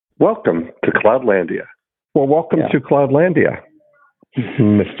Welcome to Cloudlandia. Well, welcome to Cloudlandia,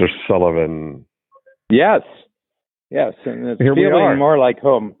 Mr. Sullivan. Yes, and it's Here feeling more like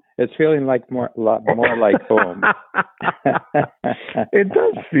home. It's feeling like more like home. It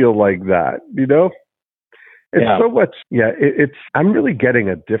does feel like that, you know? It's so much, I'm really getting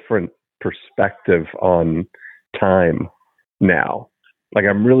a different perspective on time now. Like,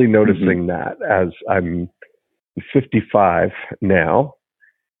 I'm really noticing that as I'm 55 now,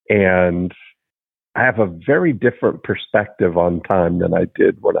 and I have a very different perspective on time than I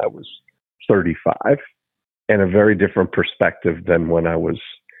did when I was 35, and a very different perspective than when I was,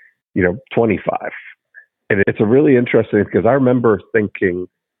 25. And it's a really interesting, because I remember thinking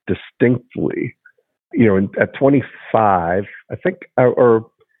distinctly, at 25, I think, or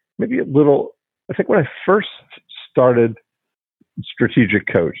maybe a little, I think when I first started Strategic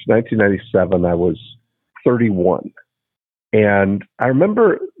Coach, 1997, I was 31. And I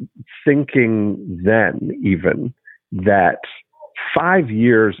remember thinking then even that 5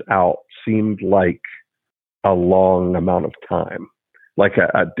 years out seemed like a long amount of time, like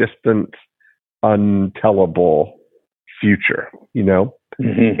a distant, untellable future,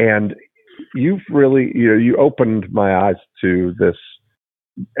 And you've really, you opened my eyes to this.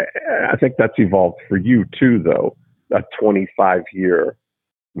 I think that's evolved for you too, though, a 25-year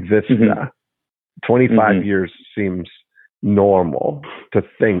vista. 25 years seems normal to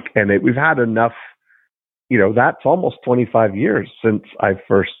think. And we've had enough, that's almost 25 years since I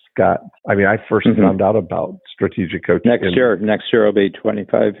first found out about Strategic Coaching. Next year will be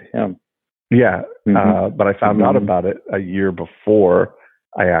 25. But I found out about it a year before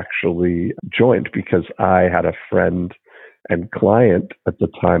I actually joined, because I had a friend and client at the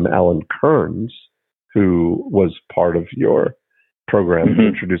time, Alan Kearns, who was part of your program, who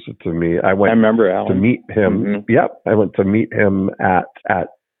introduced it to me. I remember Alan. To meet him. I went to meet him at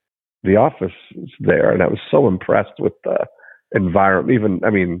the office there, and I was so impressed with the environment.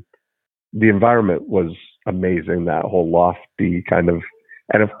 The environment was amazing, that whole lofty kind of,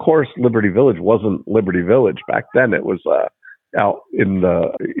 and of course, Liberty Village wasn't Liberty Village back then. It was out in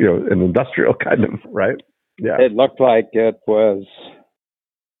the, an industrial kind of, right? Yeah. It looked like it was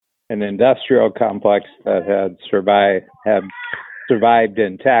an industrial complex that had survived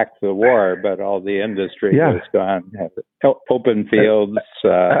intact the war, but all the industry was gone. Open fields,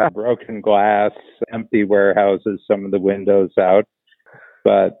 broken glass, empty warehouses, some of the windows out.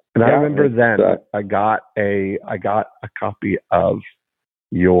 But I remember then I got a copy of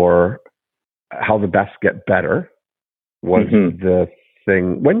your How the Best Get Better was the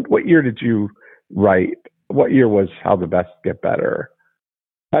thing. What year did you write? What year was How the Best Get Better?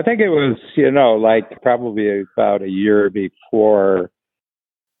 I think it was, probably about a year before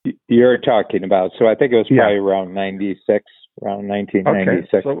you're talking about. So I think it was probably around 96, around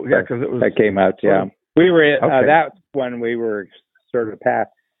 1996. Okay. So, because it was that came out. We were that's when we were sort of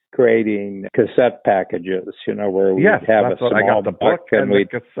creating cassette packages. Where we'd have a small book and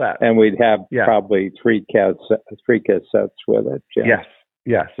we'd have probably three cassettes with it.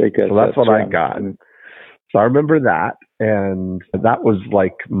 Yes. So that's what I got. So I remember that, and that was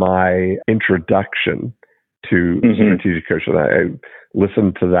like my introduction to Strategic Coaching. I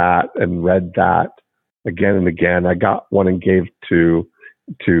listened to that and read that again and again. I got one and gave to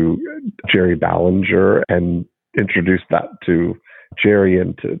Jerry Ballinger and introduced that to Jerry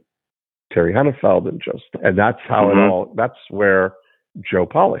and to Terry Hunnefeld and that's how that's where Joe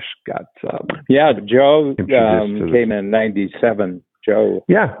Polish got. Joe came in 97. Joe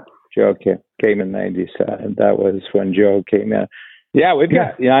came in 97. That was when Joe came in. We've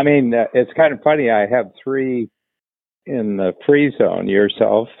got, it's kind of funny. I have three in the free zone,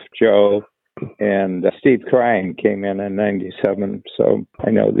 yourself, Joe, and Steve Crine came in 97. So I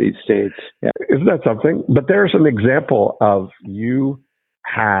know these dates. Yeah. Isn't that something? But there's an example of you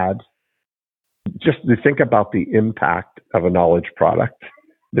had, just to think about the impact of a knowledge product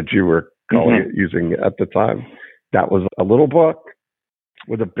that you were using at the time. That was a little book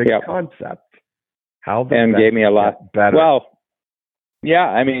with a big concept. And gave me a lot better. Well,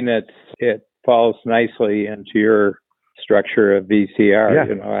 it falls nicely into your structure of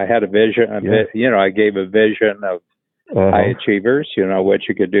VCR. I had a vision. I gave a vision of high achievers. What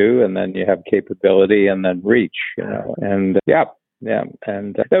you could do, and then you have capability, and then reach. And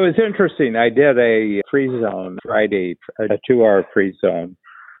and that was interesting. I did a free zone Friday, a 2-hour free zone.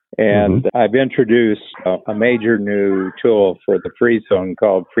 And I've introduced a major new tool for the free zone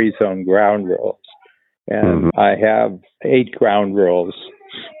called Free Zone Ground Rules. And I have 8 ground rules,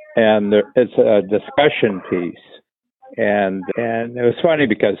 and it's a discussion piece. And it was funny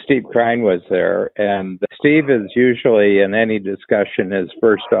because Steve Krein was there, and Steve is usually in any discussion is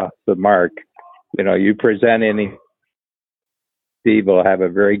first off the mark. You know, you present any, Steve will have a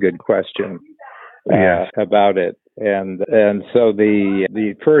very good question about it. And so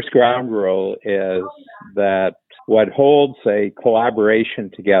the first ground rule is that what holds a collaboration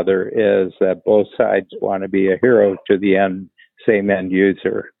together is that both sides want to be a hero to the same end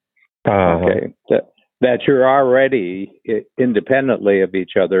user. Okay, that you're already independently of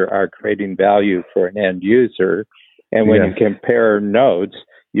each other are creating value for an end user, and when you compare notes,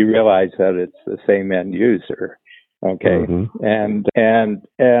 you realize that it's the same end user. Okay, and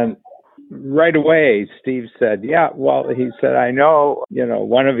right away, Steve said, "Yeah, well," he said, "I know, you know,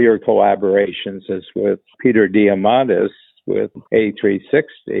 one of your collaborations is with Peter Diamandis with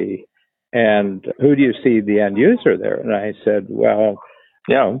A360, and who do you see the end user there?" And I said, "Well,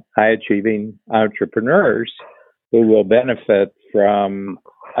 you know, high-achieving entrepreneurs who will benefit from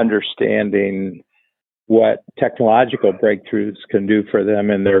understanding what technological breakthroughs can do for them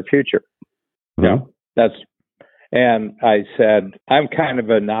in their future." Yeah, and I said, "I'm kind of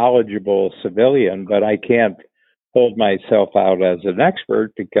a knowledgeable civilian, but I can't hold myself out as an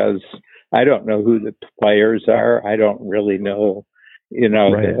expert because I don't know who the players are. I don't really know, you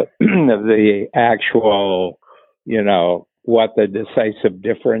know, the actual, you know, what the decisive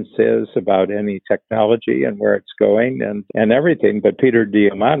difference is about any technology and where it's going and everything, but Peter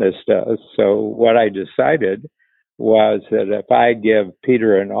Diamandis does." So what I decided was that if I give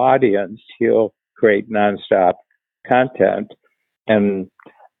Peter an audience, he'll create nonstop content, and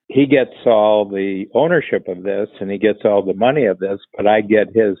he gets all the ownership of this and he gets all the money of this, but I get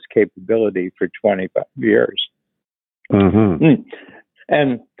his capability for 25 years.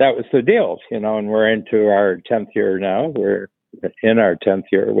 And that was the deal, you know, and we're into our 10th year now. We're in our 10th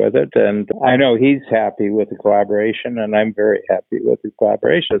year with it. And I know he's happy with the collaboration, and I'm very happy with the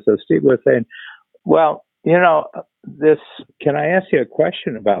collaboration. So Steve was saying, "Well, you know, can I ask you a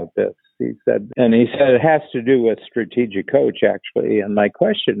question about this?" He said, it has to do with Strategic Coach, actually. And my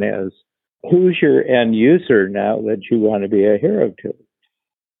question is, who's your end user now that you want to be a hero to?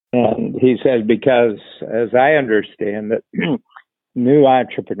 And he said, because as I understand it, new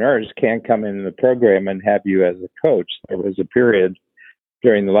entrepreneurs can't come in the program and have you as a coach. There was a period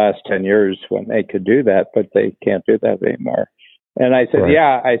during the last 10 years when they could do that, but they can't do that anymore. And I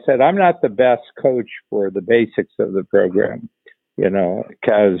said, I'm not the best coach for the basics of the program, you know,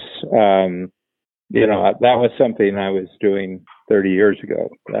 because, you know, that was something I was doing 30 years ago.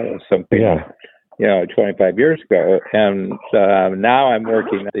 That was something, you know, 25 years ago. And now I'm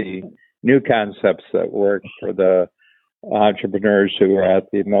working at the new concepts that work for the entrepreneurs who are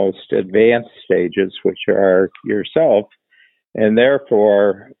at the most advanced stages, which are yourself. And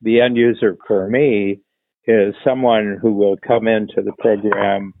therefore, the end user for me is someone who will come into the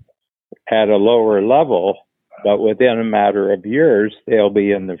program at a lower level, but within a matter of years, they'll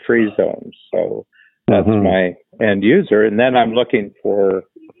be in the free zone. So that's my end user. And then I'm looking for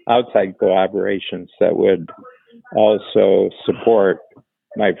outside collaborations that would also support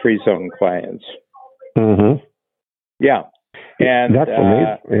my free zone clients. Yeah. And that's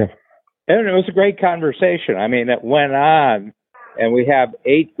amazing. And it was a great conversation. I mean, it went on, and we have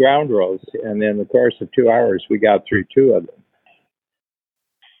 8 ground rules, and in the course of 2 hours, we got through 2 of them.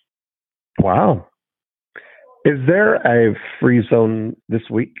 Wow. Is there a free zone this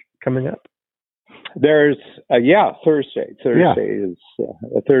week coming up? There's Thursday. Thursday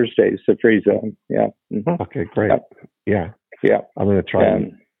is the free zone. Yeah. Okay, great. Yeah. I'm going to try.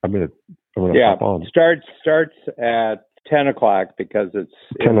 I'm going to hop on. Starts at 10 o'clock because it's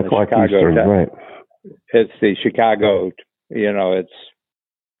 10 o'clock Eastern, right? It's the Chicago. You know, it's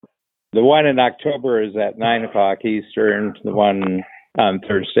the one in October is at 9 o'clock Eastern. The one on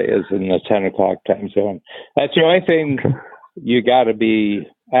Thursday is in the 10 o'clock time zone. That's the only thing you got to be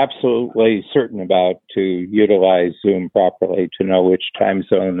absolutely certain about to utilize Zoom properly, to know which time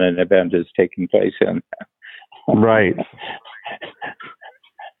zone an event is taking place in. Right.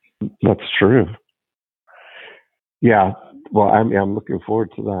 That's true. Yeah. Well, I'm looking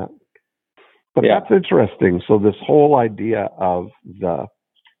forward to that. But that's interesting. So this whole idea of the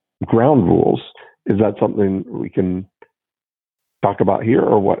ground rules, is that something we can talk about here,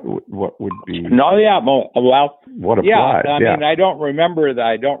 or what would be? No, well, what applies? I mean, I don't remember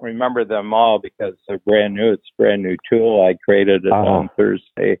them all because they're brand new. It's a brand new tool. I created it on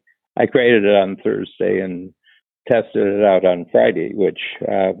Thursday. And tested it out on Friday, which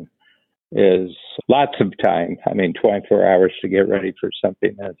is lots of time. I mean, 24 hours to get ready for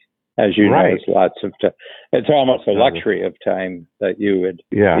something that's as you know, is lots of time. It's almost a luxury of time that you would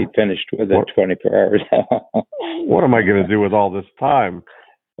be finished within 24 hours. What am I going to do with all this time?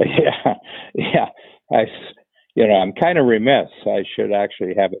 Yeah. I'm kind of remiss. I should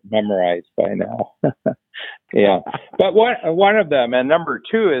actually have it memorized by now. Yeah. But one of them, and number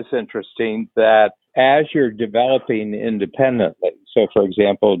two is interesting, that as you're developing independently, so for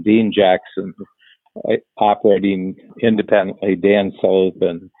example, Dean Jackson operating independently, Dan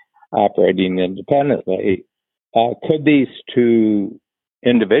Sullivan operating independently, could these two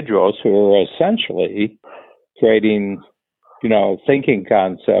individuals who are essentially creating, thinking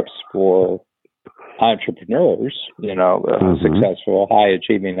concepts for entrepreneurs, successful,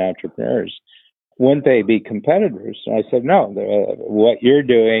 high-achieving entrepreneurs, wouldn't they be competitors? And I said, no, what you're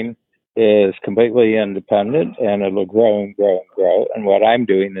doing is completely independent, and it'll grow and grow and grow. And what I'm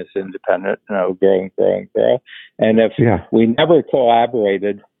doing is independent, and it'll grow and grow and grow. And if we never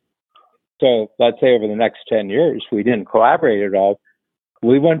collaborated, so let's say over the next 10 years, we didn't collaborate at all,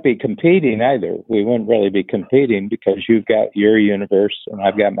 we wouldn't be competing either. We wouldn't really be competing because you've got your universe and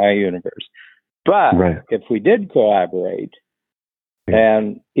I've got my universe. But if we did collaborate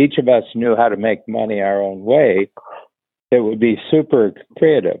and each of us knew how to make money our own way, it would be super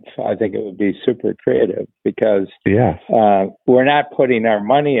creative. I think it would be super creative because we're not putting our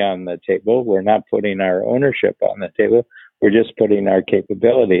money on the table. We're not putting our ownership on the table. We're just putting our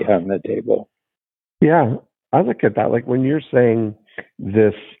capability on the table. Yeah, I look at that. Like when you're saying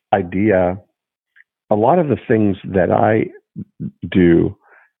this idea, a lot of the things that I do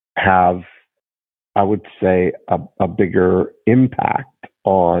have, I would say, a bigger impact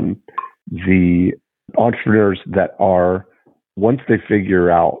on the entrepreneurs that are, once they figure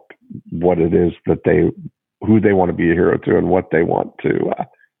out what it is that who they want to be a hero to and what they want to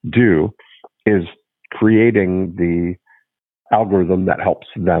do, is creating the algorithm that helps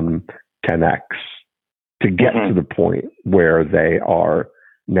them 10x to get to the point where they are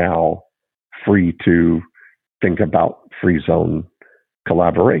now free to think about free zone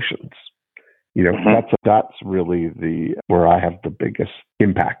collaborations. That's really where I have the biggest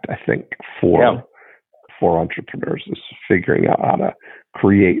impact, I think, for entrepreneurs, is figuring out how to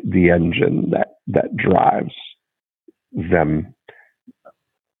create the engine that drives them,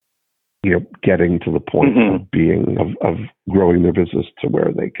 getting to the point of growing their business to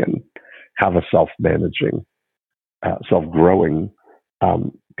where they can have a self-managing, self-growing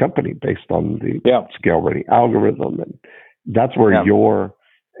company based on the scale ready algorithm. And that's where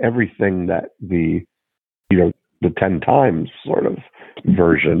everything that the 10 times sort of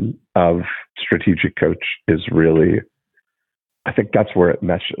version of Strategic Coach is really, I think that's where it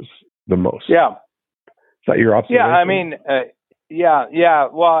meshes the most. Yeah. Is that your observation? Yeah, I mean,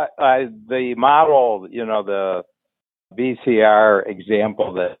 well, the model, the VCR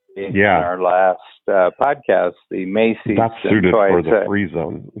example that in our last podcast, the Macy's that's suited for the free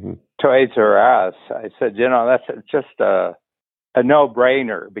zone. Toys R Us. I said, that's just a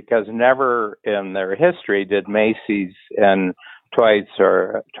no-brainer, because never in their history did Macy's and Toys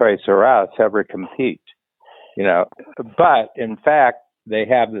R Us ever compete. But in fact, they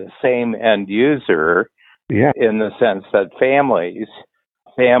have the same end user in the sense that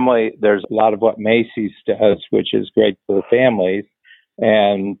there's a lot of what Macy's does, which is great for families,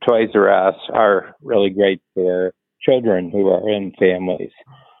 and Toys R Us are really great for children who are in families,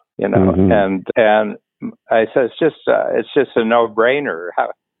 and I said, it's just a no-brainer.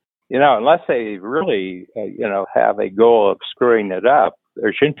 Unless they really, have a goal of screwing it up,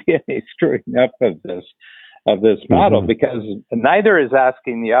 there shouldn't be any screwing up of this model, because neither is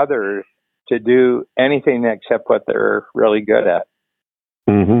asking the other to do anything except what they're really good at.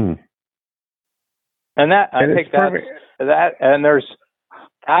 And I think that's that. And there's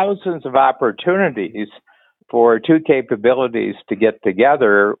thousands of opportunities for two capabilities to get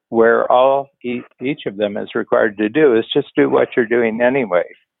together, where all each of them is required to do is just do what you're doing anyway.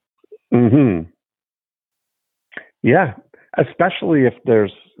 Yeah, especially if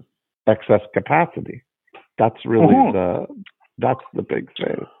there's excess capacity. That's really that's the big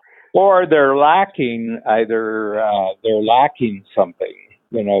thing. Or they're lacking they're lacking something.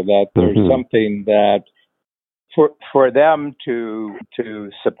 That there's something that for them to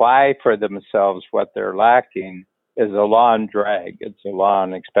supply for themselves what they're lacking is a long drag. It's a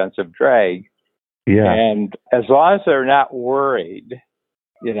long, expensive drag. Yeah. And as long as they're not worried,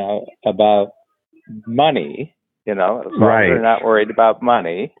 about money, as long as they're not worried about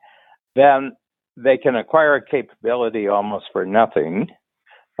money, then they can acquire a capability almost for nothing.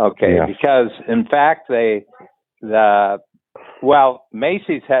 Okay. Yeah. Because in fact,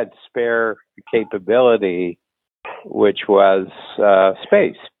 Macy's had spare capability, which was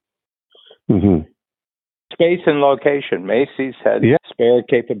space. Mm-hmm. Space and location. Macy's had spare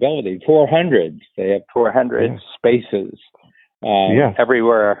capability. 400. They have 400 spaces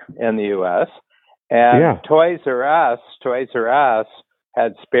everywhere in the U.S. And Toys R Us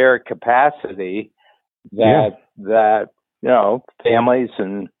had spare capacity that families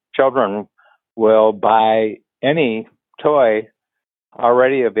and children will buy any toy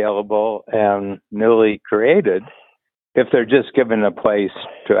already available and newly created if they're just given a place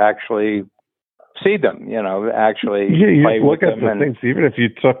to actually see them, actually play with them. Look at the things. Even if you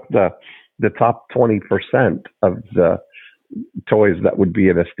took the top 20% of the toys that would be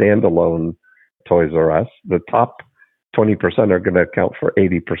in a standalone Toys R Us, the top 20% are going to account for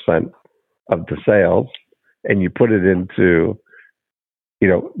 80% of the sales, and you put it into,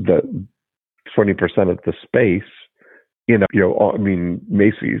 the 20% of the space.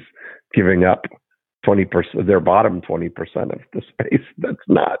 Macy's giving up 20%, their bottom 20% of the space. That's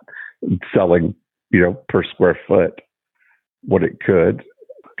not selling, per square foot what it could.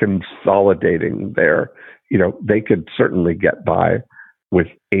 Consolidating there, they could certainly get by with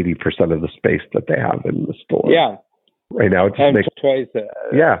 80% of the space that they have in the store. Yeah. Right now, it's just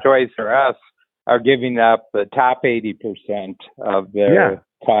Toys R Us are giving up the top 80% of their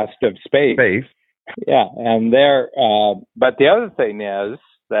cost of space. Yeah, and but the other thing is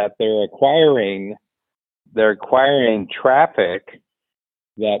that they're acquiring traffic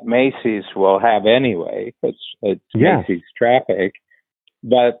that Macy's will have anyway. It's Macy's traffic,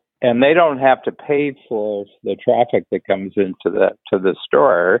 and they don't have to pay for the traffic that comes into the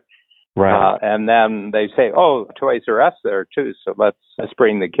store. Right. And then they say, "Oh, Toys R Us there too, so let's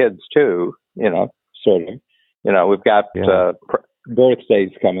bring the kids too." Sort of. We've got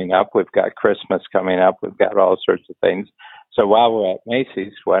birthdays coming up, we've got Christmas coming up, we've got all sorts of things. So while we're at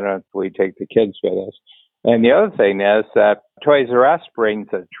Macy's, why don't we take the kids with us? And the other thing is that Toys R Us brings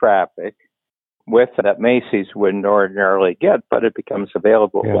the traffic with that Macy's wouldn't ordinarily get, but it becomes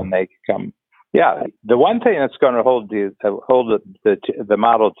available when they come. Yeah, the one thing that's going to hold the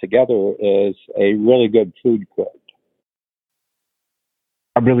model together is a really good food court.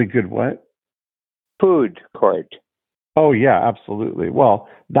 A really good what? Food court. Oh yeah, absolutely. Well,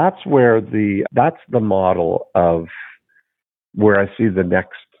 that's the model of where I see the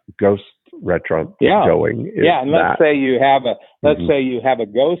next ghost restaurant going. And let's say you have a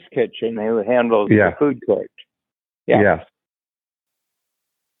ghost kitchen who handles the food court. Yeah. Yes.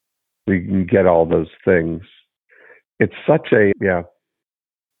 You can get all those things. It's such a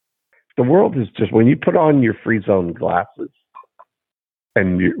the world is just, when you put on your free zone glasses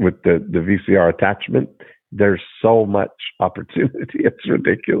and with the VCR attachment, there's so much opportunity. It's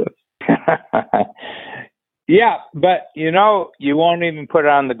ridiculous. Yeah, but you won't even put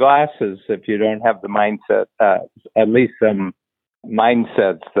on the glasses if you don't have the mindset, at least some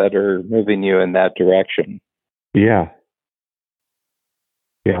mindsets that are moving you in that direction. Yeah.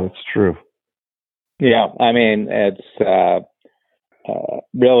 Yeah, that's true. Yeah, I mean, it's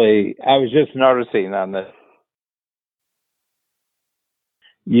really, I was just noticing on the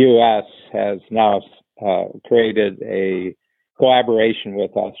U.S. has now created a collaboration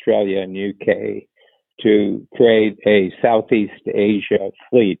with Australia and UK to create a Southeast Asia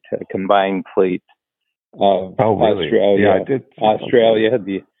fleet, a combined fleet of Australia,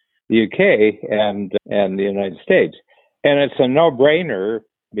 the UK, and the United States. And it's a no-brainer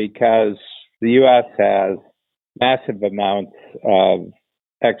because the U.S. has massive amounts of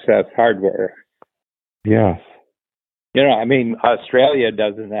excess hardware. Yes. Australia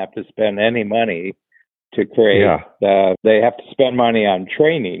doesn't have to spend any money to create. They have to spend money on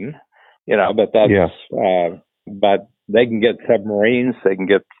training, but that's, but they can get submarines. They can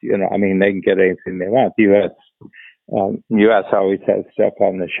get, they can get anything they want. The U.S. always has stuff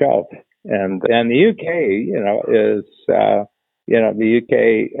on the shelf. And the UK, is, the UK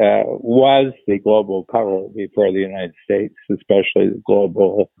was the global power before the United States, especially the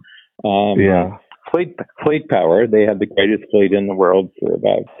global fleet power. They had the greatest fleet in the world for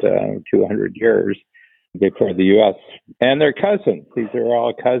about 200 years before the U.S. And they're cousins. These are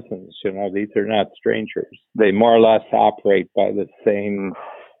all cousins. These are not strangers. They more or less operate by the same.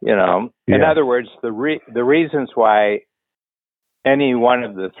 In other words, the reasons why any one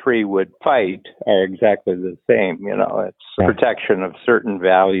of the three would fight are exactly the same. It's protection of certain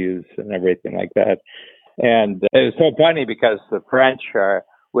values and everything like that. And it was so funny because the French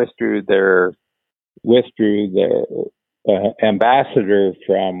withdrew their ambassador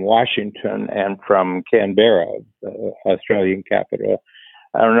from Washington and from Canberra, the Australian capital.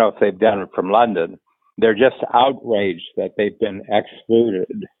 I don't know if they've done it from London. They're just outraged that they've been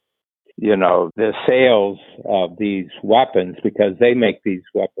excluded. The sales of these weapons, because they make these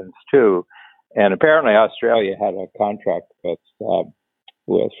weapons too, And apparently Australia had a contract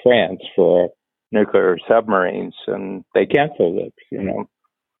with France for nuclear submarines, and they canceled it, and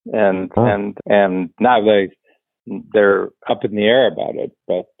now they're up in the air about it.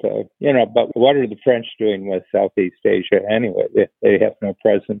 But but what are the French doing with Southeast Asia anyway? They have no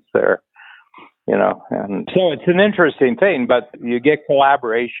presence there, and so it's an interesting thing. But you get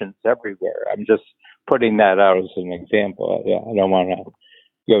collaborations everywhere. I'm just putting that out as an example. I don't want to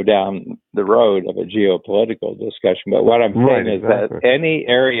go down the road of a geopolitical discussion, but what I'm saying is that any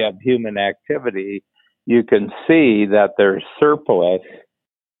area of human activity, you can see that there's surplus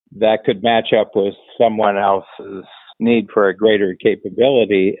that could match up with someone else's need for a greater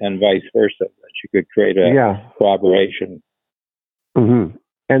capability, and vice versa, that you could create a collaboration. Mm-hmm.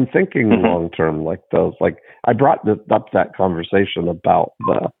 And thinking long term, like those, like I brought up that conversation about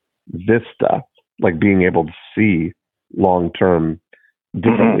the vista, like being able to see long term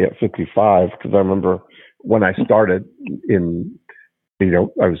differently at 55, because I remember when I started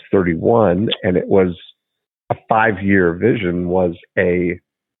I was 31, and it was a 5-year vision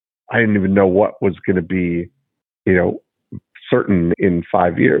I didn't even know what was going to be, certain in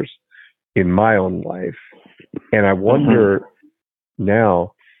 5 years in my own life. And I wonder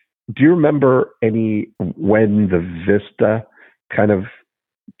now, do you remember when the vista kind of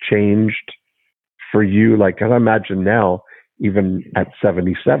changed for you? Like, 'cause I imagine now, even at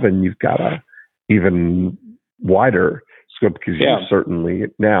 77, you've got a even wider scope, because you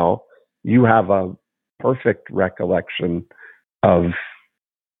certainly now you have a perfect recollection of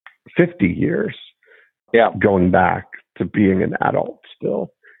 50 years going back to being an adult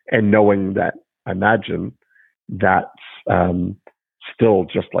still, and knowing that, I imagine that's still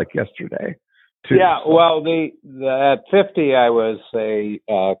just like yesterday too. Yeah, so. Well, at 50, I was a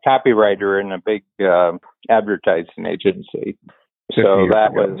copywriter in a big advertising agency. So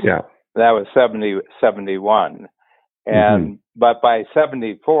that was 71. And but by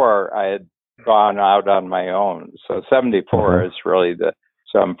 74, I had gone out on my own. So 74 is really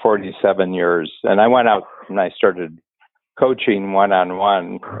so I'm 47 years. And I went out and I started coaching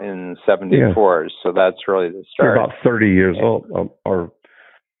one-on-one in 74. So that's really the start. You're about 30 years old.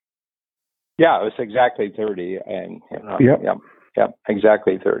 Yeah, it was exactly 30. And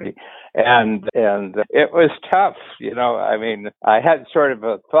exactly 30. And it was tough. I mean, I had sort of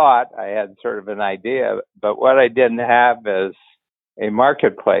a thought, I had sort of an idea, but what I didn't have is a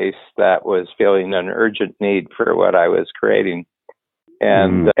marketplace that was feeling an urgent need for what I was creating.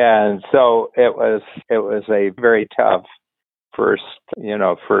 And so it was a very tough first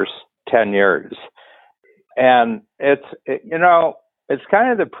 10 years. And it's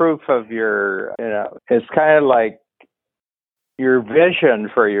kind of the proof of your, it's kind of like your vision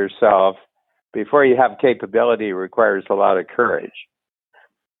for yourself before you have capability requires a lot of courage.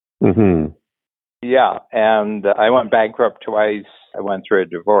 Mm-hmm. Yeah. And I went bankrupt twice. I went through a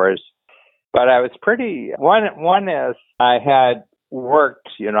divorce, but I was one is I had worked,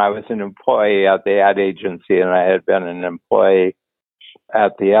 I was an employee at the ad agency, and I had been an employee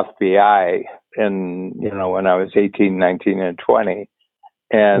at the FBI when I was 18, 19, and 20.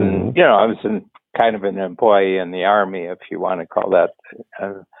 And, I was kind of an employee in the Army, if you want to call that.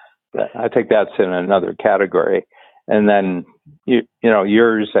 I think that's in another category. And then,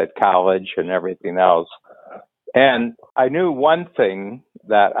 years at college and everything else. And I knew one thing,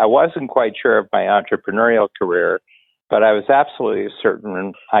 that I wasn't quite sure of my entrepreneurial career, but I was absolutely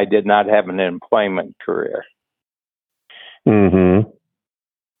certain I did not have an employment career. Mm-hmm.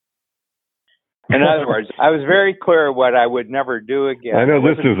 In other words, I was very clear what I would never do again. I know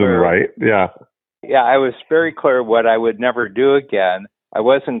this isn't right. Yeah. Yeah, I was very clear what I would never do again. I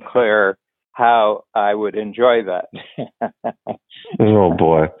wasn't clear how I would enjoy that. Oh,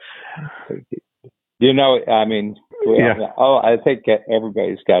 boy. I mean, I think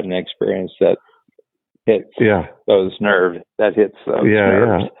everybody's got an experience that hits those nerves,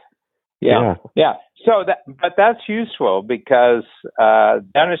 nerves. Yeah. So but that's useful, because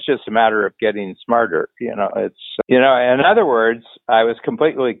then it's just a matter of getting smarter. It's in other words, I was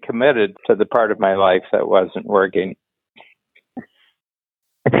completely committed to the part of my life that wasn't working.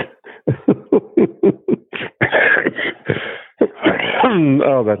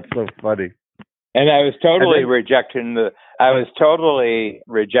 Oh, that's so funny. And I was totally rejecting the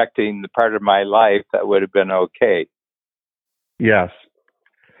part of my life that would have been okay. Yes.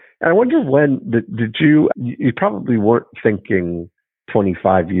 And I wonder when did you probably weren't thinking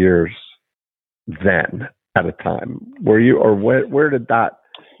 25 years then at a time, were you, or where did that,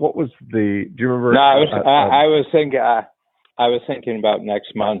 what was do you remember? No, I was thinking about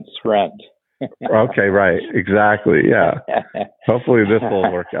next month's rent. Okay, right. Exactly. Yeah. Hopefully this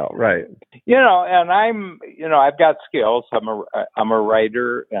will work out. Right. And I've got skills. I'm a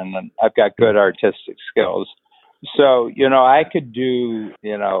writer, and I've got good artistic skills. So, I could do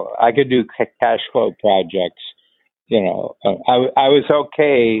cash flow projects. I was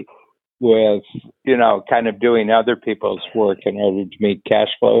okay with, kind of doing other people's work in order to meet cash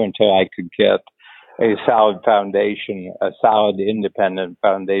flow until I could get a solid foundation, a solid independent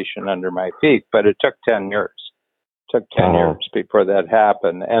foundation under my feet. But it took 10 years. It took 10 years before that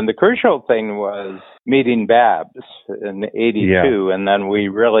happened. And the crucial thing was meeting Babs in 82. And then we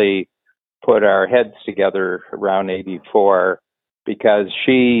really put our heads together around 84 because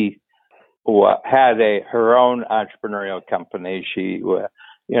she had her own entrepreneurial company. She was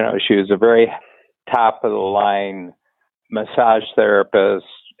a very top of the line massage therapist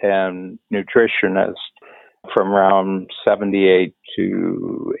and nutritionist from around 78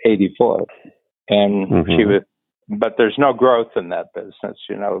 to 84. And she was, but there's no growth in that business,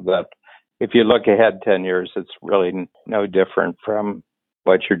 that if you look ahead 10 years, it's really no different from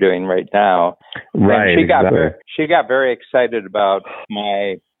what you're doing right now. Right. And she got very excited about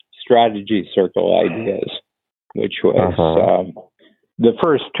my strategy circle ideas, which was the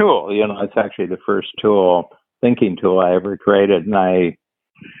first tool. It's actually the first thinking tool I ever created. And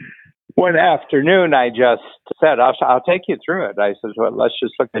one afternoon, I just said, I'll take you through it. I said, well, let's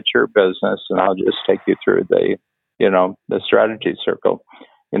just look at your business, and I'll just take you through the strategy circle.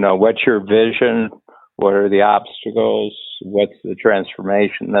 What's your vision? What are the obstacles? What's the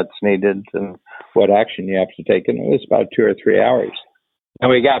transformation that's needed? And what action you have to take? And it was about 2 or 3 hours.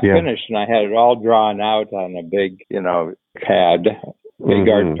 And we got finished, and I had it all drawn out on a big, pad, big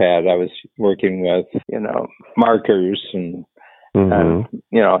art pad. I was working with, markers and,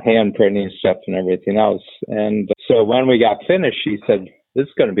 hand printing stuff and everything else. And so when we got finished, she said, this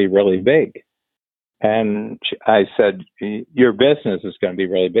is going to be really big. And I said, your business is going to be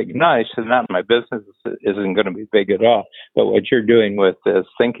really big. No, I said, not my business isn't going to be big at all. But what you're doing with this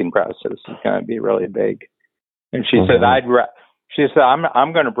thinking process is going to be really big. And she said,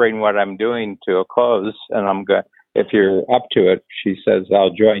 I'm going to bring what I'm doing to a close, and if you're up to it, she says, I'll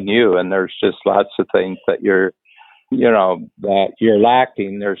join you. And there's just lots of things that you're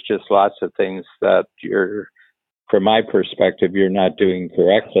lacking. There's just lots of things that from my perspective, you're not doing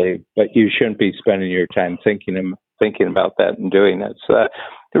correctly, but you shouldn't be spending your time thinking about that and doing it. So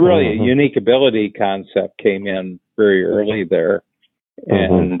really a unique ability concept came in very early there.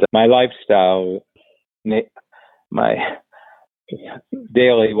 And my lifestyle, my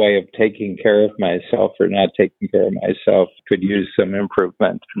daily way of taking care of myself or not taking care of myself could use some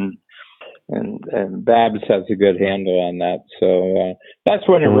improvement. And Babs has a good handle on that. So that's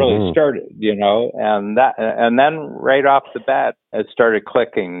when it really started, and then right off the bat, it started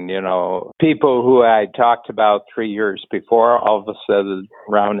clicking, people who I talked about 3 years before, all of a sudden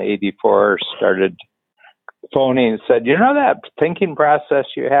around 84 started phoning and said, that thinking process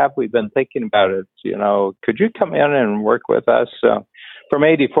you have, we've been thinking about it, could you come in and work with us? So from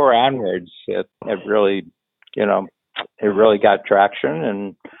 84 onwards, it really got traction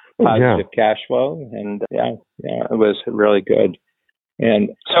and positive cash flow, and it was really good. And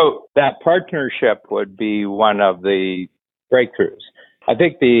so that partnership would be one of the breakthroughs. I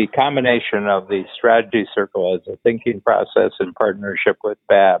think the combination of the strategy circle as a thinking process in partnership with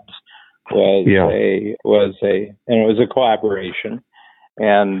Babs was a collaboration,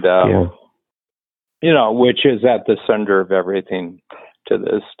 and which is at the center of everything to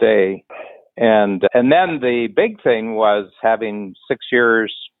this day. And then the big thing was having 6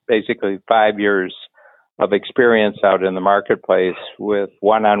 years, basically 5 years of experience out in the marketplace with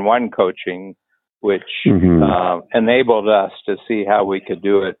one-on-one coaching, which enabled us to see how we could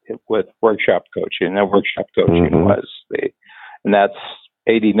do it with workshop coaching. And workshop coaching and that's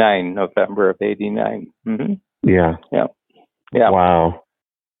 89, November of 89. Yeah. Wow.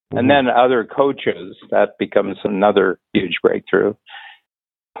 And then other coaches, that becomes another huge breakthrough,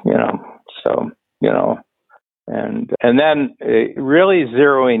 and then really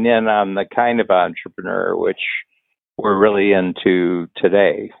zeroing in on the kind of entrepreneur which we're really into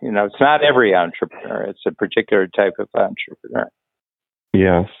today. It's not every entrepreneur, it's a particular type of entrepreneur.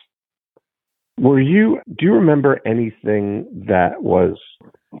 Yes. Do you remember anything that was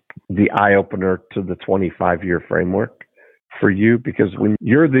the eye-opener to the 25-year framework for you? Because when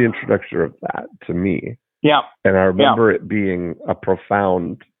you're the introducer of that to me, and I remember it being a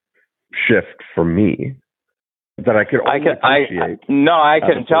profound shift for me that I could only appreciate. I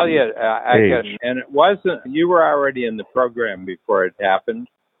can tell you, and it wasn't, you were already in the program before it happened.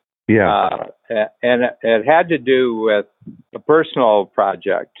 Yeah. And it had to do with a personal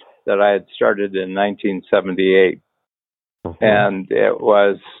project that I had started in 1978. And it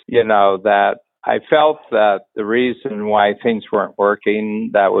was, that I felt that the reason why things weren't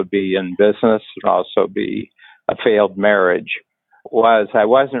working, that would be in business and also be a failed marriage, was I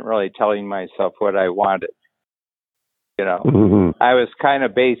wasn't really telling myself what I wanted. I was kind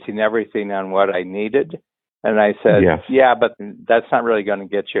of basing everything on what I needed. And I said, yeah, but that's not really going to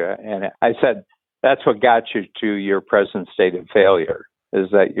get you. And I said, that's what got you to your present state of failure,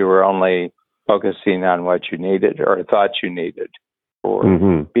 is that you were only focusing on what you needed or thought you needed,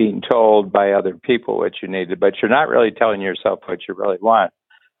 or being told by other people what you needed, but you're not really telling yourself what you really want.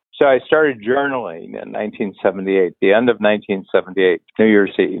 So I started journaling in 1978, the end of 1978, New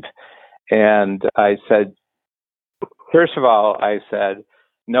Year's Eve. And I said, first of all,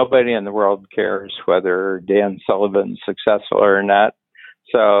 nobody in the world cares whether Dan Sullivan's successful or not.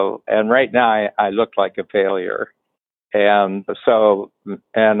 So, and right now I look like a failure. And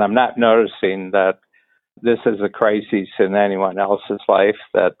I'm not noticing that this is a crisis in anyone else's life,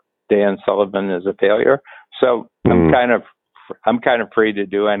 that Dan Sullivan is a failure. So I'm kind of free to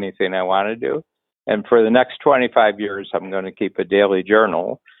do anything I want to do. And for the next 25 years, I'm going to keep a daily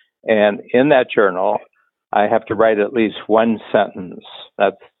journal. And in that journal, I have to write at least one sentence.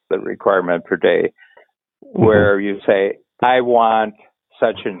 That's the requirement per day, where you say, I want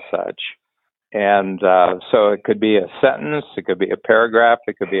such and such. And so it could be a sentence, it could be a paragraph,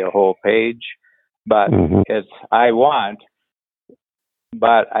 it could be a whole page, but it's I want,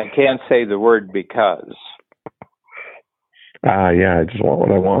 but I can't say the word because. I just want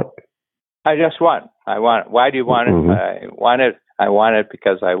what I want. I just want. I want it. Why do you want it? I want it. I want it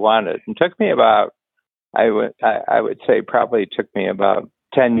because I want it. It took me about, I would say probably took me about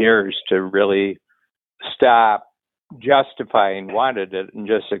 10 years to really stop justifying wanted it and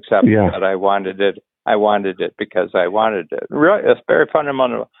just accept that I wanted it. I wanted it because I wanted it. Really, it's very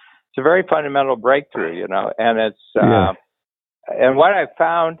fundamental. It's a very fundamental breakthrough, and it's, and what I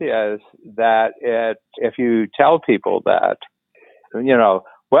found is that if you tell people that,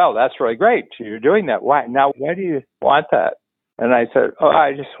 well, that's really great. You're doing that. Why do you want that? And I said,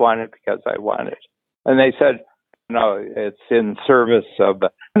 I just want it because I want it. And they said, no, it's in service of,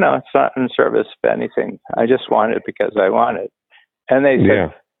 no, it's not in service of anything. I just want it because I want it. And they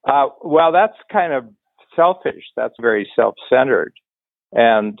said, well, that's kind of selfish. That's very self-centered.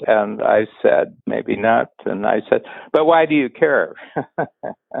 And I said, maybe not. And I said, but why do you care?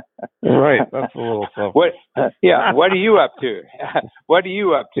 Right. That's a little selfish. What are you up to? What are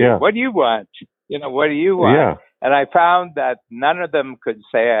you up to? Yeah. What do you want? What do you want? Yeah. And I found that none of them could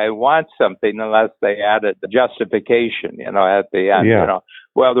say, I want something, unless they added the justification, at the end. Yeah.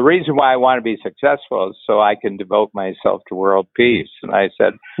 Well, the reason why I want to be successful is so I can devote myself to world peace. And I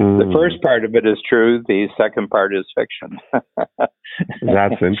said, the first part of it is true. The second part is fiction.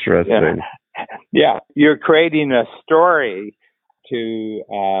 That's interesting. Yeah. You're creating a story to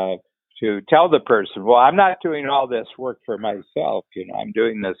tell the person, well, I'm not doing all this work for myself. I'm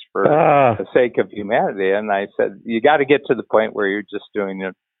doing this for the sake of humanity. And I said, you got to get to the point where you're just doing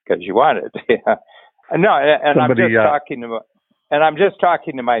it because you want it. No, and I'm just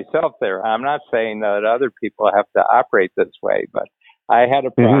talking to myself there. I'm not saying that other people have to operate this way, but I had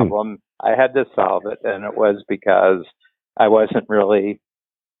a problem. I had to solve it, and it was because I wasn't really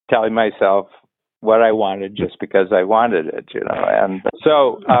telling myself what I wanted just because I wanted it, And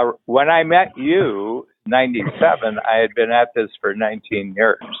so when I met you, 97, I had been at this for 19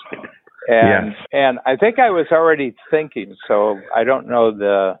 years. And I think I was already thinking, so I don't know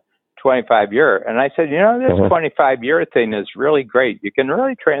the 25-year. And I said, this 25-year thing is really great. You can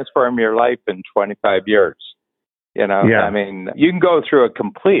really transform your life in 25 years. I mean, you can go through a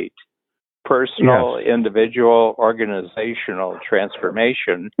complete personal, individual, organizational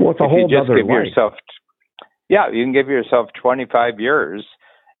transformation. Well, it's a whole other life. You can give yourself 25 years.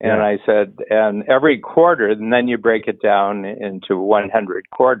 And I said, and every quarter, and then you break it down into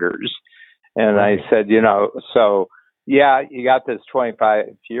 100 quarters. And I said, so you got this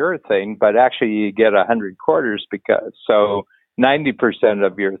 25-year thing, but actually you get 100 quarters because 90%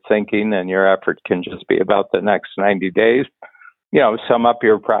 of your thinking and your effort can just be about the next 90 days. Sum up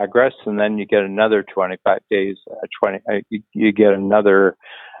your progress, and then you get another 25 days. You get another.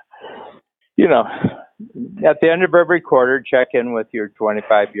 At the end of every quarter, check in with your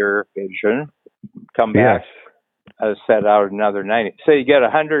 25-year vision. Come back, set out another 90. So you get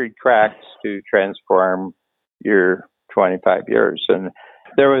 100 cracks to transform your 25 years, and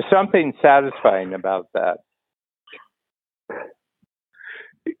there was something satisfying about that.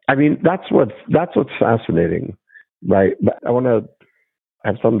 I mean, that's what's fascinating. Right. But I want to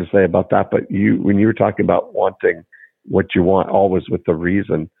have something to say about that. But when you were talking about wanting what you want, always with the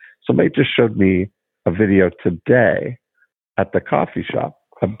reason, somebody just showed me a video today at the coffee shop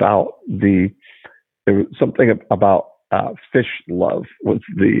about there was something about fish love was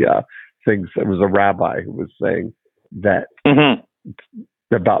the things. It was a rabbi who was saying that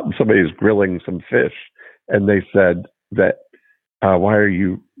about somebody who's grilling some fish, and they said that why are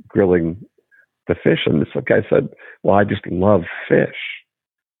you grilling the fish? And this guy said, well, I just love fish.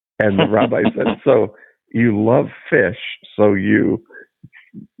 And the rabbi said, so you love fish, so you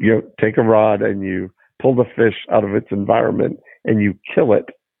take a rod and you pull the fish out of its environment and you kill it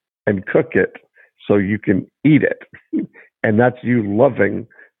and cook it so you can eat it. And that's you loving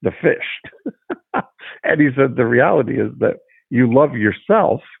the fish. And he said the reality is that you love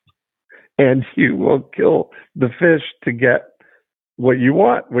yourself and you will kill the fish to get what you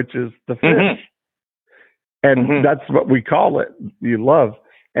want, which is the fish. And that's what we call it. You love.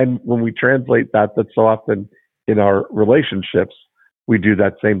 And when we translate that so often in our relationships, we do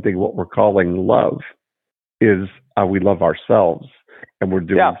that same thing. What we're calling love is we love ourselves, and we're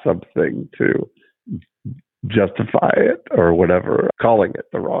doing something to justify it or whatever, calling it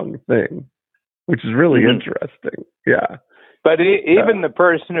the wrong thing, which is really interesting. Yeah. But even the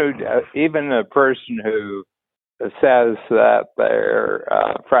person who says that they're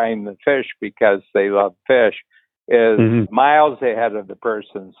frying the fish because they love fish is miles ahead of the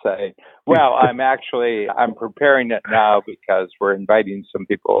person saying, well, I'm preparing it now because we're inviting some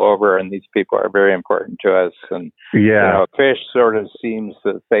people over and these people are very important to us. And, fish sort of seems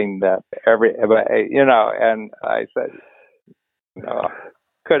the thing that and I said,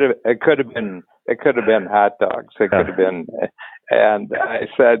 it could have been hot dogs. It could have been, and I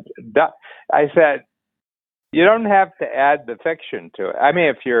said, you don't have to add the fiction to it. I mean,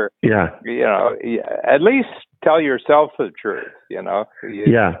 if you're, at least tell yourself the truth,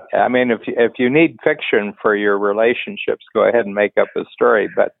 I mean, if you need fiction for your relationships, go ahead and make up a story.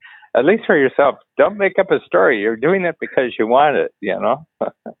 But at least for yourself, don't make up a story. You're doing it because you want it,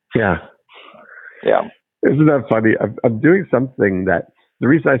 Yeah. Yeah. Isn't that funny? I'm doing something that the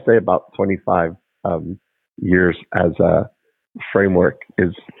reason I say about 25 years as a framework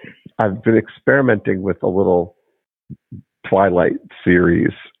is I've been experimenting with a little Twilight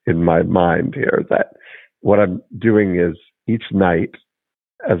series in my mind here, that what I'm doing is each night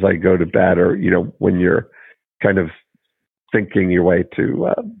as I go to bed, or, when you're kind of thinking your way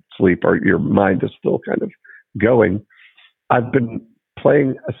to sleep or your mind is still kind of going, I've been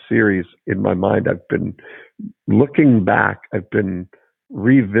playing a series in my mind. I've been looking back. I've been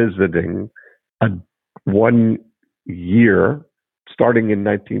revisiting one year starting in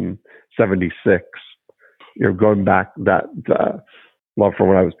 1976, going back that love from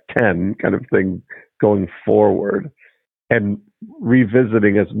when I was 10 kind of thing, going forward and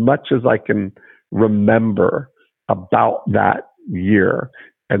revisiting as much as I can remember about that year.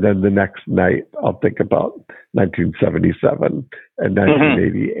 And then the next night I'll think about 1977 and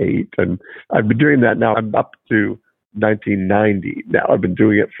 1988. And I've been doing that now. I'm up to 1990 now. I've been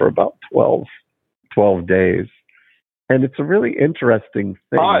doing it for about 12 days. And it's a really interesting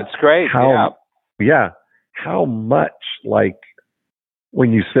thing. Oh, it's great. How much, like,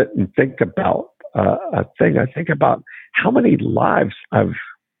 when you sit and think about a thing, I think about how many lives I've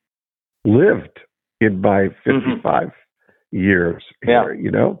lived in my 55 years here,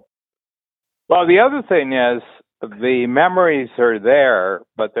 Well, the other thing is the memories are there,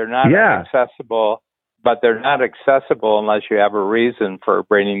 but they're not accessible. But they're not accessible unless you have a reason for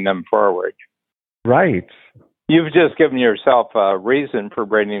bringing them forward. Right. You've just given yourself a reason for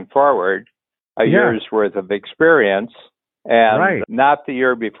bringing forward a year's worth of experience, and not the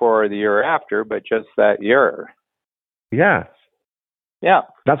year before or the year after, but just that year. Yes. Yeah.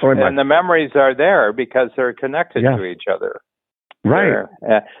 That's what And the memories are there because they're connected to each other. Right.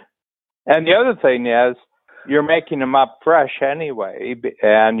 And the other thing is you're making them up fresh anyway,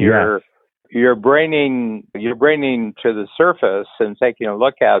 and you're bringing to the surface and taking a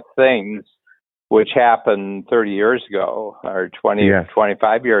look at things which happened 30 years ago or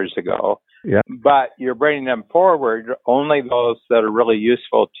 25 years ago. Yeah. But you're bringing them forward, only those that are really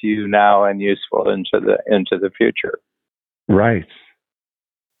useful to you now and useful into the future. Right.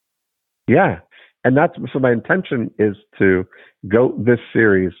 Yeah. And so my intention is to go this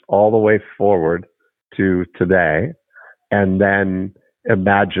series all the way forward to today and then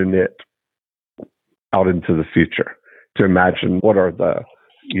imagine it out into the future, to imagine what are the,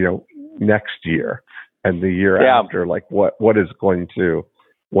 next year and the year after, like what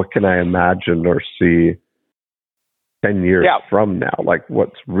can I imagine or see 10 years from now? Like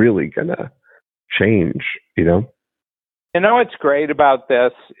what's really going to change, what's great about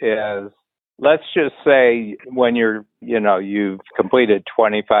this is let's just say when you've completed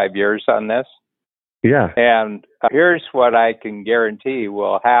 25 years on this. Yeah. And here's what I can guarantee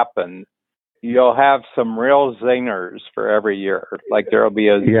will happen. You'll have some real zingers for every year. Like there'll be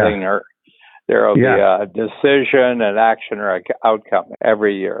a zinger. There'll be a decision, an action, or an outcome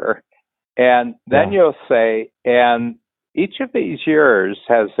every year. And then you'll say, and each of these years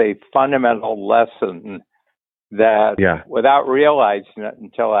has a fundamental lesson that without realizing it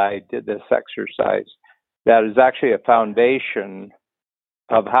until I did this exercise, that is actually a foundation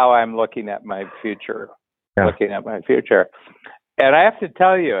of how I'm looking at my future, And I have to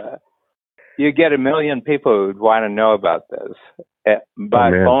tell you, you get 1 million people who'd want to know about this,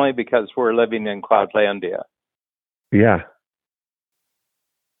 but only because we're living in Cloudlandia. Yeah.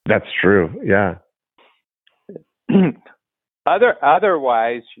 That's true. Yeah.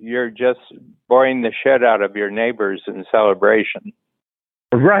 Otherwise, you're just boring the shit out of your neighbors in celebration.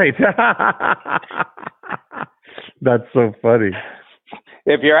 Right. That's so funny.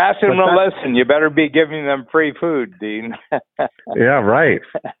 If you're asking them to listen, you better be giving them free food, Dean. Yeah, right.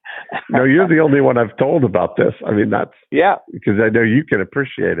 No, you're the only one I've told about this. I mean, that's because I know you can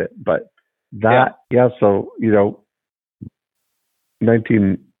appreciate it. But so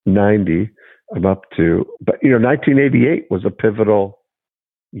 1990, I'm up to, but 1988 was a pivotal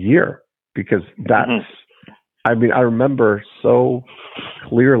year because that's. I mean, I remember so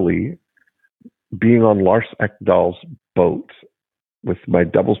clearly being on Lars Ekdal's boat with my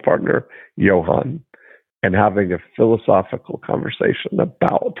doubles partner, Johan, and having a philosophical conversation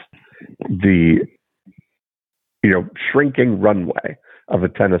about the, shrinking runway of a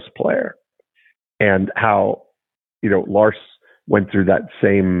tennis player and how, Lars went through that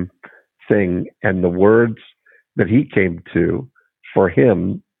same thing. And the words that he came to for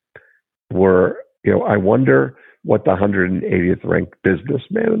him were, I wonder what the 180th ranked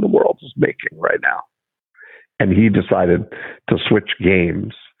businessman in the world is making right now. And he decided to switch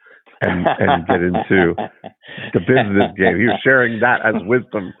games and get into the business game. He was sharing that as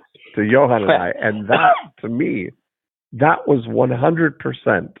wisdom to Johan and I. And that, to me, that was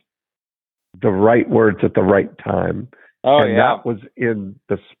 100% the right words at the right time. That was in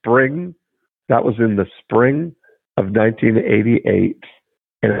the spring. That was in the spring of 1988.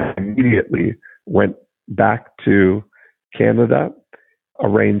 And I immediately went back to Canada,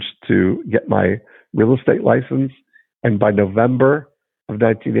 arranged to get my real estate license, and by November of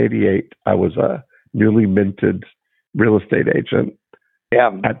 1988, I was a newly minted real estate agent.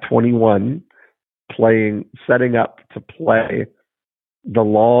 At 21, setting up to play the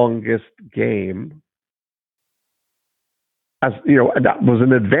longest game. As and that was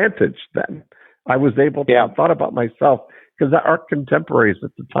an advantage then. I was able to I thought about myself because our contemporaries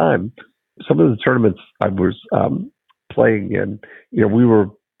at the time, some of the tournaments I was playing in, we were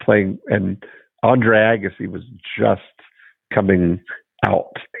playing, and Andre Agassi was just coming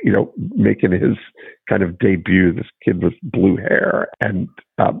out, making his kind of debut. This kid with blue hair and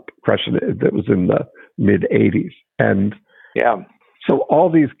crushing it. That was in the mid 80s. And so all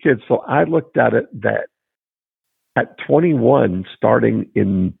these kids, so I looked at it that at 21, starting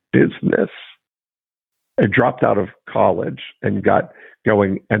in business, I dropped out of college and got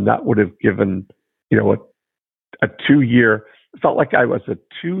going, and that would have given, a 2-year, it felt like I was a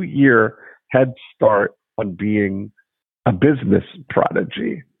 2-year head start on being a business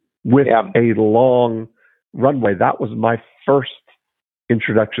prodigy with a long runway. That was my first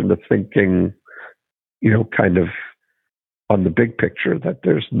introduction to thinking, kind of on the big picture, that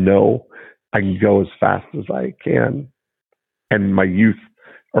I can go as fast as I can. And my youth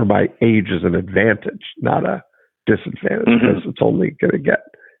or my age is an advantage, not a disadvantage, because it's only going to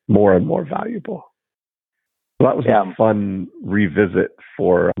get more and more valuable. So that was a fun revisit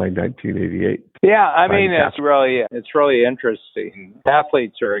for my 1988. Yeah, I mean, it's really interesting.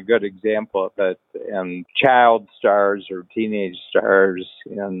 Athletes are a good example of it, and child stars or teenage stars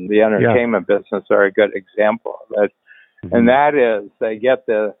in the entertainment business are a good example of it. And that is,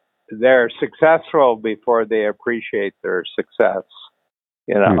 they're successful before they appreciate their success.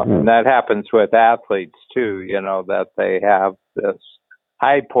 And that happens with athletes too, that they have this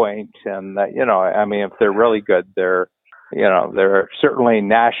high point, and that, I mean, if they're really good, they're certainly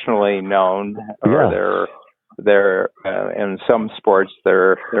nationally known, or they're in some sports,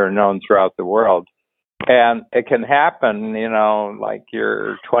 they're known throughout the world. And it can happen, like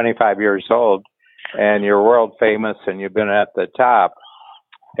you're 25 years old and you're world famous and you've been at the top.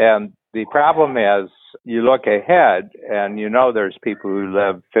 And the problem is, you look ahead and there's people who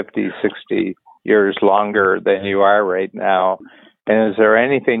live 50, 60 years longer than you are right now. And is there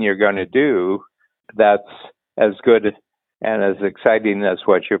anything you're going to do that's as good and as exciting as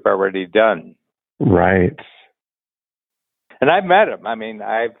what you've already done. Right. And I've met him. I mean,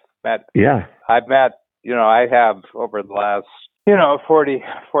 I've met, I have over the last, 40,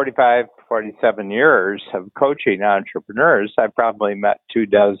 45, 47 years of coaching entrepreneurs, I've probably met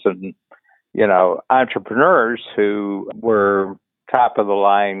 24, entrepreneurs who were top of the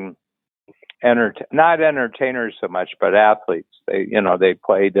line, not entertainers so much, but athletes. They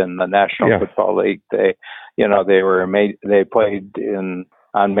played in the National Football League. They played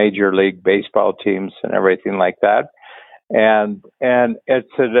on Major League Baseball teams and everything like that. And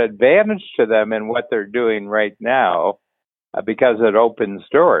it's an advantage to them in what they're doing right now, because it opens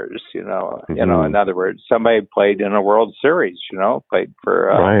doors. In other words, somebody played in a World Series. Played for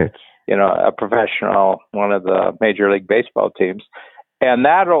a professional, one of the Major League Baseball teams, and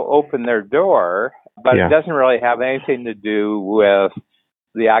that'll open their door. But it doesn't really have anything to do with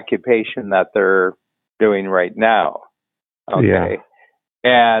the occupation that they're doing right now. Okay,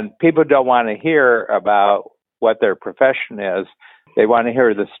 and people don't want to hear about what their profession is. They want to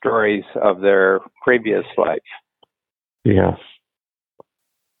hear the stories of their previous life. Yes.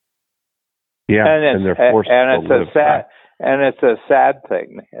 Yeah. And it's a sad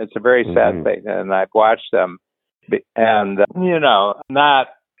thing. It's a very sad thing. And I've watched them, and not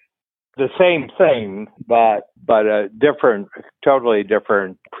the same thing, but a different, totally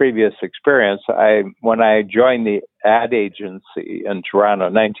different previous experience. When I joined the ad agency in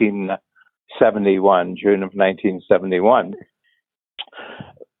Toronto, 1971, June of 1971.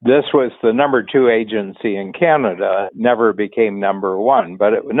 This was the number 2 agency in Canada. Never became number 1,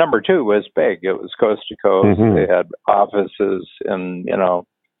 but number 2 was big. It was coast to coast. They had offices in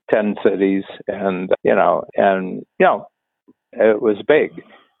 10 cities, and it was big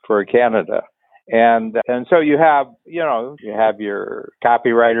for Canada. And so you have your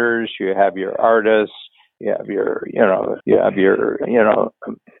copywriters, you have your artists, you have your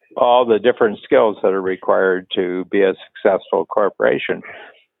all the different skills that are required to be a successful corporation.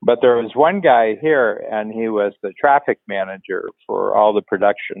 But there was one guy here, and he was the traffic manager for all the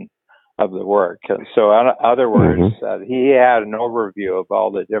production of the work. And so, in other words, he had an overview of all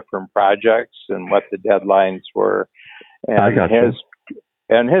the different projects and what the deadlines were.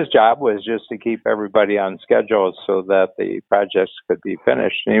 And his job was just to keep everybody on schedule so that the projects could be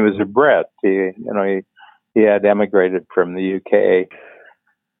finished. And he was a Brit. He had emigrated from the UK.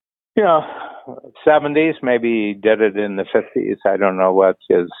 70s, maybe he did it in the 50s. I don't know what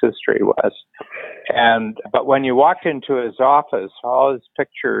his history was. But when you walked into his office, all his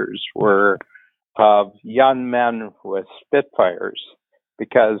pictures were of young men with Spitfires,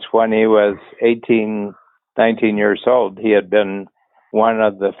 because when he was 18, 19 years old, he had been one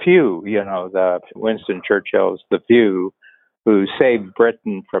of the few, the Winston Churchill's, the few who saved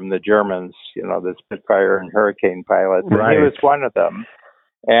Britain from the Germans, the Spitfire and Hurricane pilots. And he was one of them.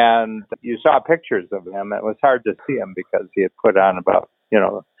 And you saw pictures of him. It was hard to see him because he had put on about, he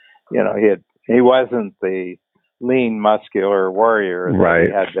wasn't the lean, muscular warrior that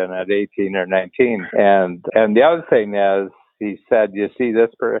he had been at 18 or 19. And the other thing is, he said, you see this?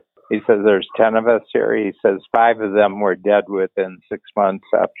 He says, there's 10 of us here. He says 5 of them were dead within 6 months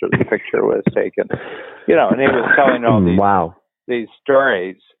after the picture was taken. And he was telling all these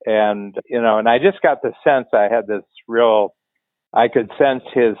stories. And I just got the sense, I could sense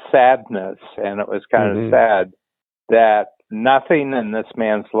his sadness, and it was kind of sad that nothing in this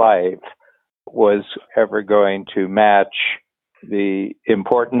man's life was ever going to match the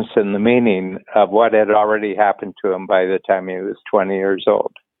importance and the meaning of what had already happened to him by the time he was 20 years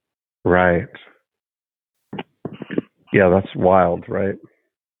old. Right. Yeah, that's wild, right?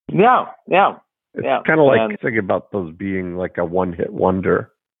 Yeah. It's kind of like thinking about those being like a one-hit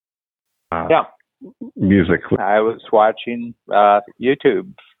wonder. Music. I was watching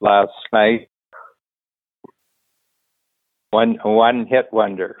YouTube last night. One hit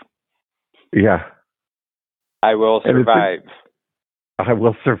wonder. Yeah. I Will Survive. I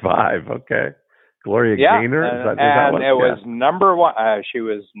Will Survive. Okay. Gloria Gaynor. Is that it was number 1. She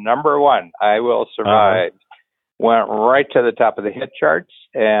was number 1. I Will Survive. Went right to the top of the hit charts.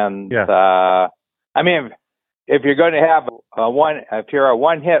 And I mean, if you're going to have if you're a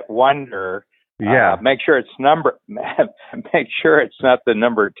one-hit wonder. Make sure it's Make sure it's not the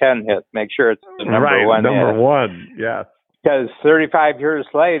number 10 hit. Make sure it's the number 1 number hit. 1. Yeah. Because 35 years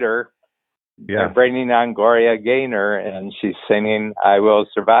later, they're bringing on Gloria Gaynor, and she's singing "I Will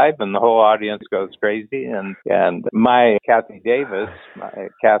Survive," and the whole audience goes crazy. And my Kathy Davis,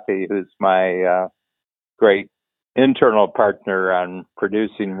 Kathy, who's my great internal partner on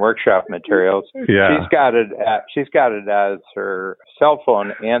producing workshop materials, she's got it as her cell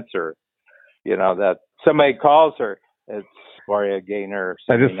phone answer. That somebody calls her It's Gloria Gaynor.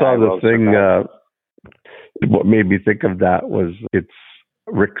 I just saw the thing. What made me think of that was it's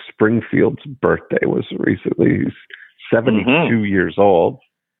Rick Springfield's birthday was recently. He's 72 years old.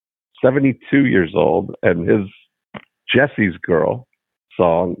 72 years old, and his Jesse's Girl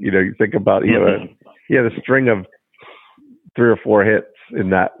song. You think about he had a string of 3 or 4 hits in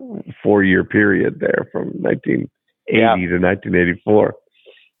that 4-year period there from 1980 to 1984.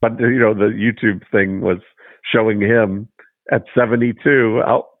 But the YouTube thing was showing him at 72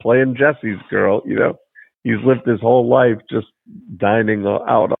 out playing Jesse's Girl. He's lived his whole life just dining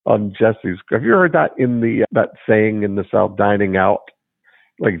out on Jesse's Girl. Have you heard that in that saying in the South, dining out?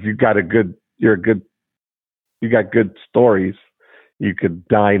 Like if you got good stories, you could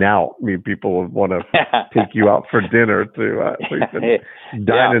dine out. I mean, people would want to take you out for dinner so you've been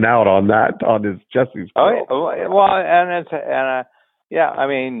dining out on his Jesse's Girl. Well, I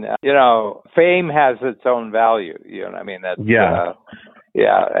mean, fame has its own value. I mean, that's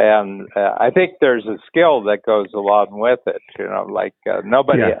and I think there's a skill that goes along with it.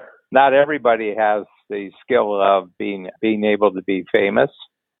 Not everybody has the skill of being able to be famous.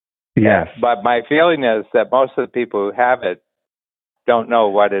 Yes. But my feeling is that most of the people who have it don't know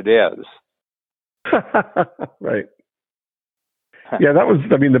what it is. Right. Yeah, that was,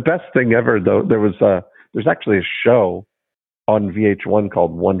 the best thing ever, though. There's actually a show on VH1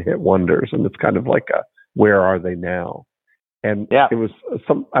 called One Hit Wonders, and it's kind of like a Where Are They Now? And it was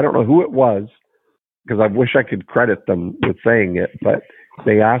I don't know who it was, because I wish I could credit them with saying it, but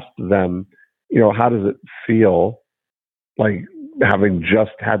they asked them, how does it feel like having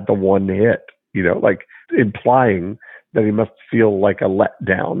just had the one hit, like implying that he must feel like a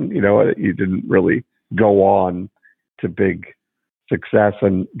letdown, that you didn't really go on to big success.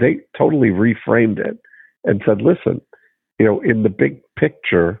 And they totally reframed it and said, listen, in the big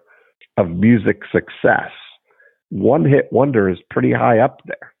picture of music success, one hit wonder is pretty high up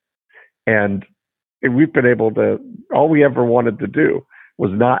there. And we've been able to, all we ever wanted to do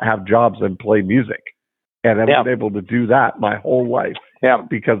was not have jobs and play music. And I've been able to do that my whole life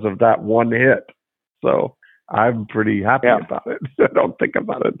because of that one hit. So I'm pretty happy about it. I don't think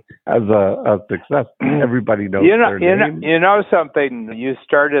about it as a success. Everybody knows their name. You know something? You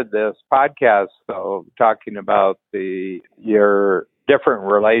started this podcast, though, talking about your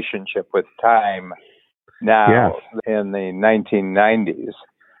different relationship with time now in the 1990s.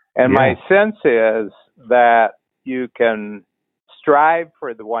 And my sense is that you can strive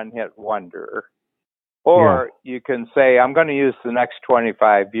for the one-hit wonder, or you can say, I'm going to use the next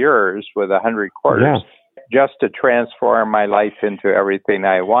 25 years with 100 quarters just to transform my life into everything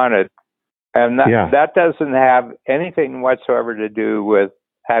I wanted. And that doesn't have anything whatsoever to do with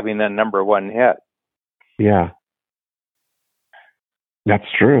having a number one hit. Yeah. That's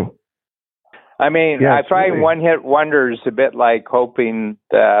true. I mean, I find one-hit wonders a bit like hoping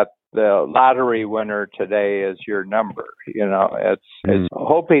that the lottery winner today is your number. It's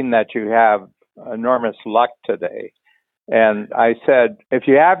hoping that you have enormous luck today. And I said, if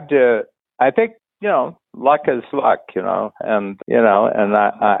you have to, I think, luck is luck, and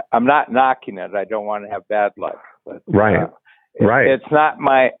I'm not knocking it. I don't want to have bad luck. But, right. It's not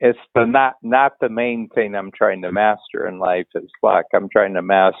not the main thing I'm trying to master in life is luck. I'm trying to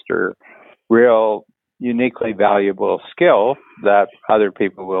master real uniquely valuable skill that other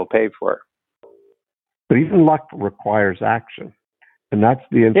people will pay for. But even luck requires action. And that's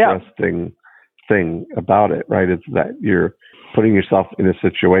the interesting thing about it, right? It's that you're putting yourself in a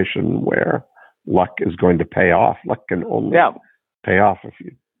situation where luck is going to pay off. Luck can only pay off if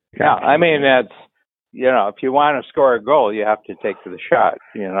you... I mean, it's, if you want to score a goal, you have to take the shot.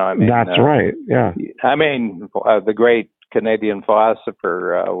 That's right, yeah. I mean, the great Canadian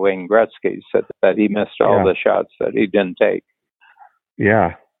philosopher Wayne Gretzky said that he missed all the shots that he didn't take.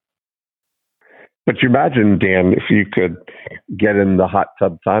 Yeah. But you imagine, Dan, if you could get in the hot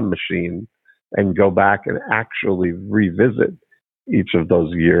tub time machine and go back and actually revisit each of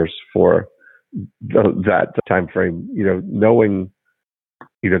those years for that time frame, knowing,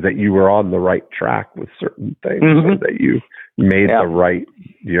 that you were on the right track with certain things, and that you made the right,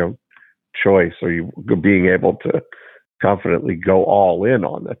 choice, or you being able to confidently go all in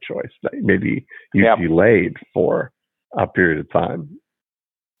on the choice that maybe you delayed for a period of time.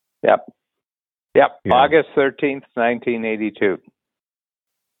 Yep. August 13th, 1982.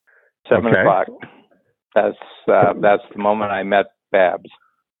 7 o'clock. That's the moment I met Babs.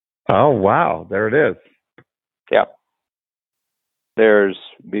 Oh, wow. There it is. Yep. There's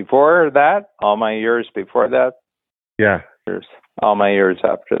before that, all my years before that. Yeah. There's all my years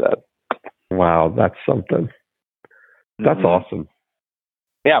after that. Wow, that's something. That's awesome.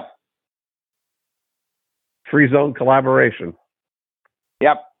 Yeah. free zone collaboration.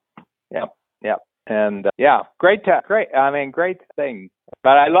 Yep. And great thing.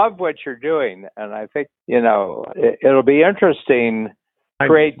 But I love what you're doing, and I think it'll be interesting to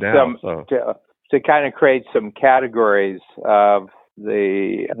kind of create some categories of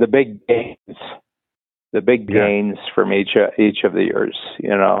the big gains. The big gains from each of the years,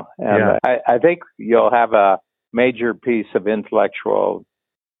 and I think you'll have a major piece of intellectual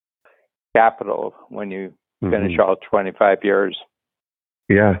capital when you finish all 25 years.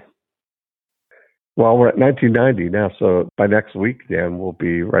 Yeah. Well, we're at 1990 now, so by next week, Dan, we'll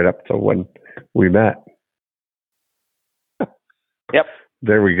be right up to when we met. Yep.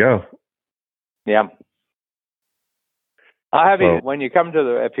 There we go. Yeah. I'll have you when you come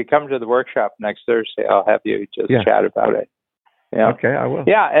to if you come to the workshop next Thursday. I'll have you just chat about it. Yeah. Okay, I will.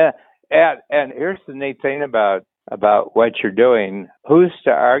 Yeah, and here's the neat thing about what you're doing. Who's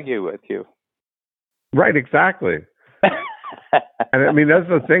to argue with you? Right, exactly. And I mean, that's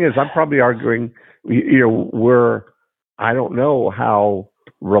the thing is, I'm probably arguing. I don't know how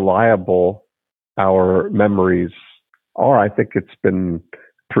reliable our memories are. I think it's been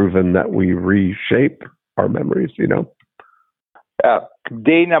proven that we reshape our memories.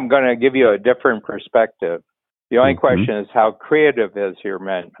 Dean, I'm going to give you a different perspective. The only question is, how creative is your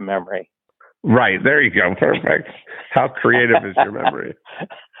memory? Right. There you go. Perfect. How creative is your memory?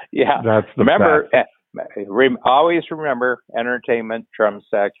 Yeah. That's the best. Always remember, entertainment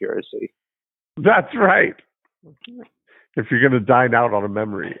trumps accuracy. That's right. If you're going to dine out on a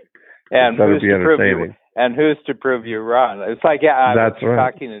memory, and who's to prove you wrong? It's like I was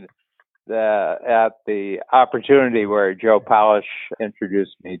talking at the opportunity where Joe Polish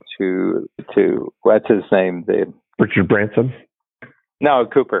introduced me to what's his name, Richard Branson. No,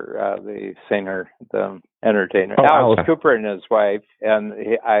 Cooper, the singer, the entertainer. Alice Cooper and his wife, and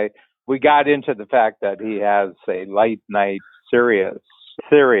we got into the fact that he has a late night Sirius,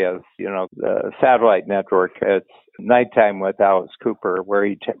 the satellite network. It's Nighttime with Alice Cooper, where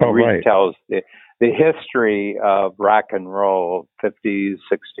he retells the history of rock and roll, 50s,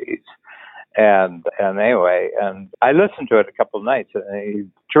 60s. And anyway, and I listened to it a couple of nights, and he's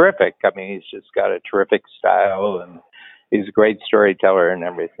terrific. I mean, he's just got a terrific style, and he's a great storyteller and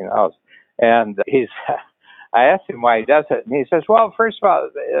everything else. And I asked him why he does it, and he says, well, first of all,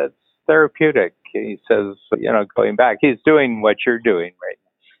 it's therapeutic. He says, going back, he's doing what you're doing right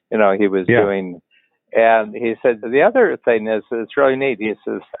now. He was doing, and he said, the other thing is, it's really neat. He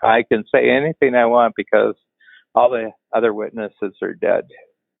says, I can say anything I want because all the other witnesses are dead.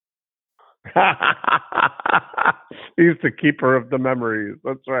 He's the keeper of the memories.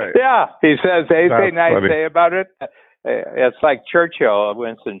 That's right. Yeah, he says anything I say about it. It's like Churchill,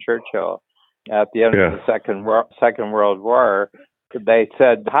 Winston Churchill, at the end of the Second World War. They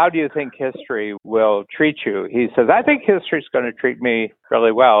said, "How do you think history will treat you?" He says, "I think history's going to treat me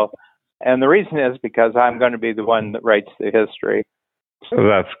really well, and the reason is because I'm going to be the one that writes the history."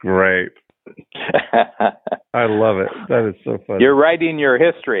 That's great. I love it. That is so funny. You're writing your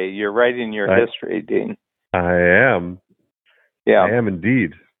history. You're writing your history, Dean. I am. Yeah. I am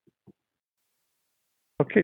indeed.